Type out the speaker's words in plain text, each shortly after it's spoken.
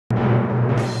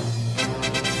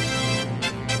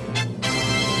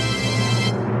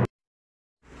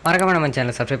மறக்காம நம்ம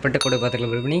சேனலை சப்ஸ்கிரைப் பண்ணிட்டு கூட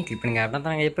பார்த்துக்கலாம் பண்ணி கிளிக் பண்ணுங்க. அப்படின்னா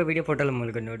தான் எப்போ வீடியோ போட்டாலும்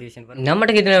உங்களுக்கு நோட்டிஃபிகேஷன் வரும்.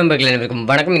 நம்மகிட்ட கிட்ட நம்பர்கள் இருக்கும்.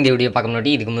 வணக்கம். இந்த வீடியோ பார்க்க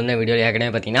முன்னாடி இதுக்கு முன்னே வீடியோ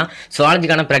ஏற்கனவே பார்த்தீங்கன்னா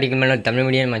சுவாலஜிக்கான ப்ராக்டிக்கல் மேனுவல் தமிழ்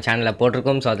மீடியம் நம்ம சேனலில்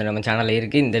போட்டிருக்கோம். ஸோ அது நம்ம சேனலில்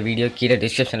இருக்குது. இந்த வீடியோ கீழே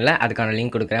டிஸ்கிரிப்ஷனில் அதுக்கான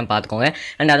லிங்க் கொடுக்குறேன், பார்த்துக்கோங்க.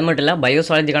 அண்ட் அது மட்டும் இல்லை,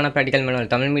 பயோசாலஜிக்கான practical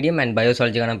manual Tamil medium and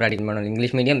பயோசாலஜிக்கான practical manual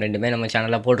English medium ரெண்டுமே நம்ம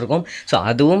சேனலில் போட்டிருக்கோம். ஸோ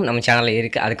அதுவும் நம்ம சேனலில்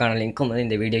இருக்குது. அதுக்கான லிங்க்கும் வந்து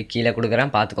இந்த வீடியோ கீழே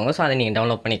கொடுக்குறேன், பார்த்துக்கோங்க. ஸோ அதை நீங்கள்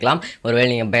டவுன்லோட் பண்ணிக்கலாம். ஒருவேளை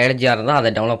நீங்கள் பயாலஜியாக இருந்தால்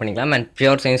அதை டவுன்லோட் பண்ணிக்கலாம். அண்ட்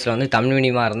பியூர் சயின்ஸில் வந்து தமிழ்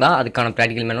மீடியமாக இருந்தால் அதுக்கான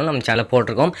ப்ராக்டிக்கல் மேனுவல் நம்ம சேனலில்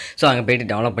போட்டிருக்கோம். ஸோ அங்கே போய்ட்டு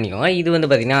டவுன்லோட் பண்ணிக்கோங்க. இது வந்து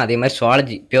பார்த்திங்கன்னா அதே மாதிரி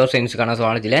zoology pure சயின்ஸுக்கான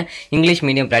சுவாலஜியில் English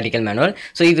medium practical manual.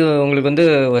 So இது உங்களுக்கு வந்து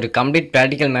ஒரு கம்ப்ளீட்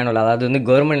ப்ராக்டிக்கல் மேனுவல், அதாவது வந்து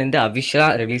கவர்மெண்ட்லேருந்து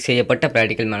அஃபிஷியலாக ரிலீஸ் செய்யப்பட்ட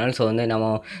ப்ராக்டிக்கல் மேனுவல். ஸோ வந்து நம்ம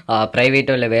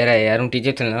ப்ரைவேட்டோ இல்லை வேறு யாரும்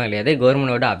டீச்சர்ஸ் எல்லாம் கிடையாது,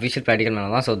 கவர்மெண்டோட அஃபிஷியல் ப்ராக்டிக்கல்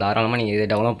மேனுவல் தான். ஸோ தாராளமாக நீங்கள் இதை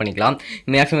டவுன்லோட் பண்ணிக்கலாம்.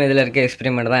 மேக்ஸிமம் இதில் இருக்க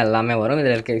எக்ஸ்பெரிமெண்ட் தான் எல்லாமே வரும்.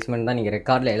 இதில் இருக்க எக்ஸ்பெரிமெண்ட் தான் நீங்கள்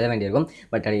ரெக்கார்டில் எழுத வேண்டியிருக்கும்.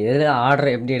 பட் அது எதில்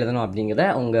ஆர்டர் எப்படி எழுதணும் அப்படிங்கிறத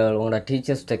உங்களோட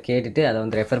டீச்சர்ஸ்கிட்ட கேட்டுட்டு அதை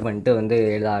வந்து ரெஃபர் பண்ணிட்டு வந்து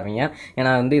எழுத ஆரம்பிங்க.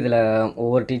 ஏன்னா வந்து இதில்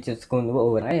ஒவ்வொரு டீச்சர்ஸ்க்கும் வந்து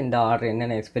ஒவ்வொரு இந்த ஆர்டர்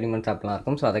என்னென்ன எக்ஸ்பெரிமெண்ட்ஸ் அப்படிலாம்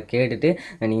இருக்கும். ஸோ அதை கேட்டுட்டு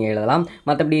நீங்கள் எழுதலாம்.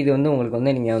 மற்றபடி இது வந்து உங்களுக்கு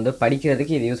வந்து நீங்கள் வந்து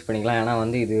படிக்கிறதுக்கு இது யூஸ் பண்ணிக்கலாம். ஏன்னா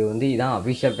வந்து இது வந்து இதான்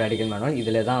அஃபிஷியல் ப்ராக்டிக்கல் மேனுவல்.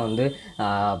 இதில் தான் வந்து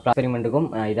எக்ஸ்பெரிமெண்ட்டுக்கும்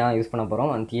இதான் யூஸ் பண்ண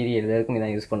போகிறோம், அந்த தியரி எழுதுறதுக்கும்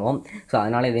இதான் யூஸ் பண்ணுவோம். ஸோ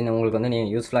அதனால் இது உங்களுக்கு வந்து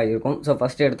நீங்கள் யூஸ்ஃபுல்லாக இருக்கும். ஸோ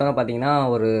ஃபஸ்ட்டு எடுத்தோன்னா பார்த்தீங்கன்னா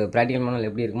ஒரு ப்ராக்டிக்கல் மேனுவல்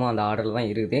எப்படி இருக்குமோ அந்த ஆர்டரில் தான்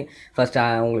இருக்குது. ஃபஸ்ட்டு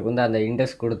உங்களுக்கு வந்து அந்த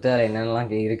இண்டெக்ஸ் கொடுத்து அதில்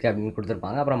என்னென்னலாம் இருக்குது அப்படின்னு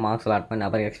கொடுத்துருப்பாங்க. அப்புறம் மார்க்ஸ் அலாட் பண்ணி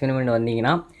அப்புறம் எக்ஸ்பெரிமெண்ட்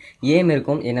வந்தீங்கன்னா ஏம்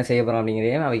இருக்கும், என்ன செய்ய போகிறோம்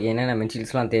அப்படிங்கிறதே, அதுக்கு என்னென்ன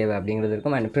மெட்டீரியல்ஸ்லாம் தேவை அப்படிங்கிறது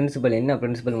இருக்கும். அண்ட் பிரின்சிபல் என்ன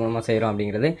பிரின்சிபல் மூலமாக செய்கிறோம்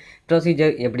அப்படிங்கிறது,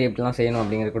 ப்ரொசீஜர் எப்படிலாம் செய்யணும்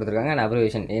அப்படிங்கிறது கொடுத்துருக்காங்க. அண்ட்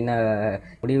அப்சர்வேஷன் என்ன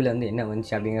முடிவில் வந்து என்ன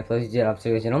வந்துச்சு அப்படிங்கிற ப்ரொசீஜர்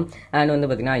அப்சர்வேஷனும். அண்ட் வந்து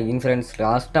பார்த்திங்கன்னா இன்ஃபரன்ஸ்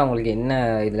லாஸ்ட்டாக உங்களுக்கு என்ன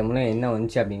இதில் முன்னே என்ன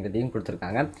வந்துச்சு அப்படிங்கிறதையும்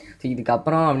கொடுத்துருக்காங்க. ஸோ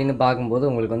இதுக்கப்புறம் அப்படின்னு பார்க்கும்போது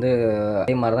உங்களுக்கு வந்து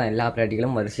அதே மாதிரி தான் எல்லா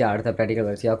ப்ராக்டிக்கலும் வரிசையாக அடுத்த ப்ராக்டிக்கல்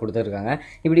வரிசையாக கொடுத்துருக்காங்க.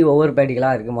 இப்படி ஒவ்வொரு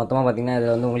ப்ராக்டிக்கலாக இருக்குது. மொத்தமாக பார்த்திங்கன்னா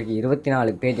இதில் வந்து உங்களுக்கு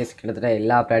 24 பேஜஸ் கிட்டத்தட்ட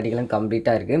எல்லா ப்ராக்டிக்கலும்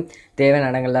கம்ப்ளீட்டாக இருக்குது. தேவையான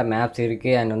இடங்களில் மேப்ஸ்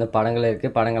இருக்குது அண்ட் வந்து படங்கள்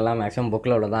இருக்குது. படங்கள்லாம் மேக்ஸிமம்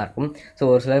புக்கில் உள்ள தான் இருக்கும். ஸோ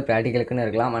ஒரு சிலர் ப்ராக்டிக்கலுக்குன்னு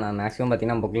இருக்கலாம், ஆனால் மேக்ஸிமம்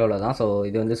பார்த்திங்கன்னா புக்கில் உள்ள தான். ஸோ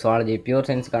இது வந்து zoology pure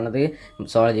சயின்ஸுக்கானது.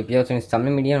 Zoology pure science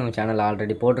Tamil medium நம்ம சேனலில்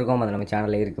ஆல்ரெடி போட்டிருக்கோம், அது நம்ம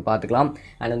சேனலில் இருக்குது, பார்த்துக்கலாம்.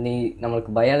 அண்ட் வந்து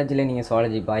நம்மளுக்கு பயாலஜியில்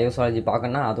நீங்கள் பயோசாலஜி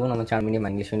பார்க்கணுன்னா அதுவும் நம்ம சேனல் மீடியம்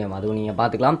இங்கிலீஷ் மீடியம் அதுவும் நீங்கள்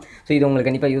பார்த்துக்கலாம். ஸோ இது உங்களுக்கு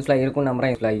கண்டிப்பாக யூஸ்ஃபுல்லாக இருக்கும்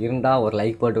நம்புறேன். யூஸ்ஃபுல்லாக இருந்தால் ஒரு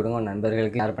லைக் போட்டு விடுங்க,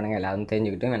 நண்பர்களுக்கு ஷேர் பண்ணுங்கள், எல்லாரும்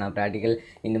தெரிஞ்சுக்கிட்டும். ஏன்னா ப்ராக்டிக்கல்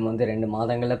இன்னும் வந்து 2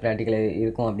 மாதங்களில் ப்ராக்டிக்கல்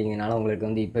இருக்கும் அப்படிங்கிறனால உங்களுக்கு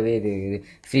வந்து இப்போவே இது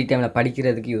ஃப்ரீ டைமில்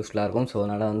படிக்கிறதுக்கு யூஸ்ஃபுல்லாக இருக்கும். ஸோ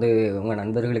அதனால் வந்து உங்கள்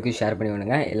நண்பர்களுக்கு ஷேர் பண்ணி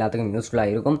விடுங்க, எல்லாத்துக்கும்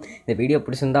யூஸ்ஃபுல்லாக இருக்கும். இந்த வீடியோ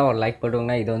பிடிச்சிருந்தால் ஒரு லைக்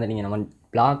போட்டுவிடுங்க. இதை வந்து நீங்கள் நம்ம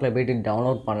பிளாகில் போய்ட்டு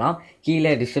டவுன்லோட் பண்ணலாம்.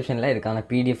 கீழே டிஸ்கிரிப்ஷனில் இதுக்கான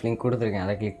பிடிஎஃப் லிங்க் கொடுத்துருக்கேன்,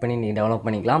 அதை கிளிக் பண்ணி நீங்கள் டவுன்லோட்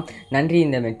பண்ணிக்கலாம். நன்றி.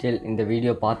 இந்த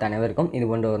வீடியோ பார்த்த அனைவருக்கும் இது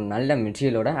போன்ற ஒரு நல்ல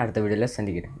மெட்டீரியலோட அடுத்த வீடியோவில்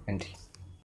சந்திக்கிறேன். நன்றி.